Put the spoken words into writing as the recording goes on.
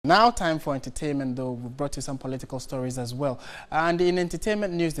Now time for entertainment, though. We brought you some political stories as well. And in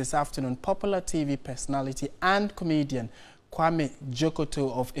entertainment news this afternoon, popular TV personality and comedian Kwame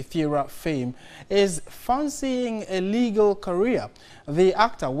Dzokoto of Efira fame is fancying a legal career. The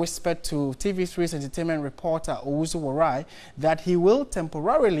actor whispered to TV3's entertainment reporter Owusu Warai that he will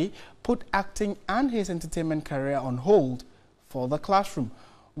temporarily put acting and his entertainment career on hold for the classroom.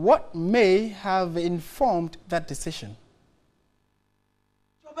 What may have informed that decision?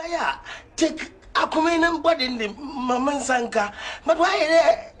 Take a common body in the Mamansanka, but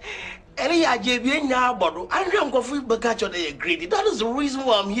why? That is the reason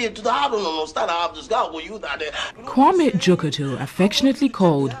why I'm here to the hard start out to start with you that Kwame Dzokoto, affectionately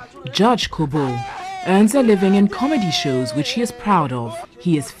called Judge Kobo, earns a living in comedy shows which he is proud of.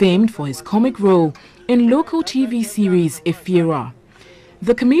 He is famed for his comic role in local TV series Efira.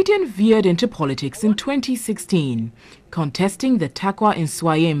 The comedian veered into politics in 2016, contesting the Takwa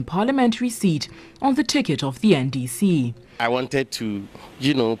Nswayem parliamentary seat on the ticket of the NDC. I wanted to,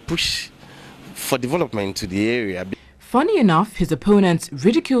 push for development to the area. Funny enough, his opponents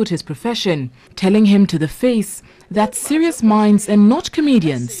ridiculed his profession, telling him to the face that serious minds and not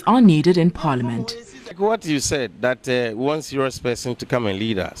comedians are needed in parliament. Like what you said, that one serious person to come and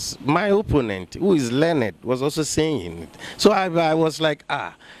lead us. My opponent, who is learned, was also saying it. So I was like,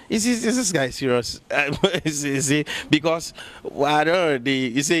 is this guy serious? Is he? Because I don't know,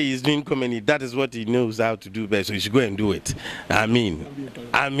 you say he's doing comedy, that is what he knows how to do best, so he should go and do it. I mean,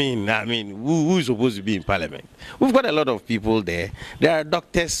 who's supposed to be in parliament? We've got a lot of people there. There are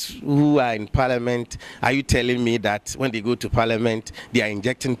doctors who are in parliament. Are you telling me that when they go to parliament, they are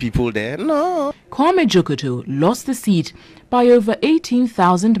injecting people there? No. Kwame Dzokoto lost the seat by over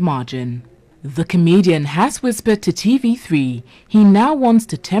 18,000 margin. The comedian has whispered to TV3 he now wants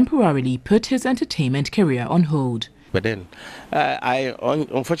to temporarily put his entertainment career on hold. But then,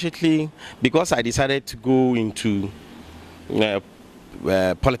 unfortunately, because I decided to go into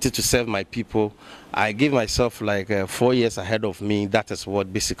politics to serve my people, I gave myself like 4 years ahead of me. That is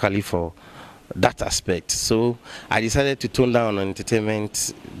what basically for that aspect. So I decided to tone down on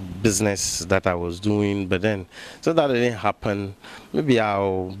entertainment business that I was doing, but then so that didn't happen. Maybe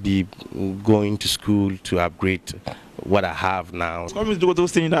I'll be going to school to upgrade what I have now. Kwame Dzokoto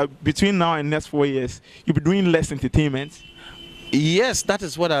saying that between now and next 4 years, you'll be doing less entertainment. Yes, that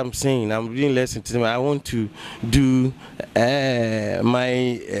is what I'm saying. I'm doing less entertainment. I want to do I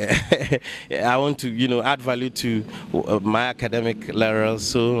want to, add value to my academic laurels.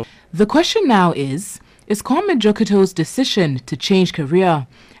 So the question now is Kwame Dzokoto's decision to change career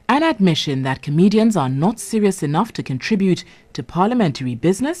an admission that comedians are not serious enough to contribute to parliamentary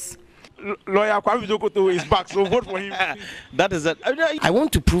business? Lawyer Kwame Dzokoto is back, so vote for him. That is that. I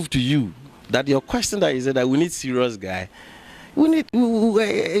want to prove to you that your question that is that we need serious guy.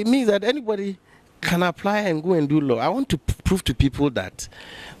 It means that anybody can apply and go and do law. I want to prove to people that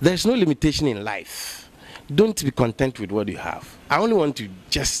there's no limitation in life. Don't be content with what you have. I only want to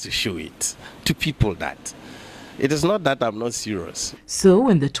just show it to people that it is not that I'm not serious. So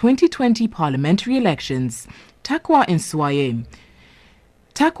in the 2020 parliamentary elections, Takwa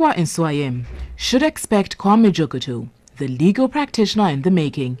Nswayem should expect Kwame Dzokoto, the legal practitioner in the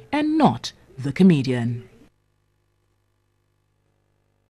making, and not the comedian.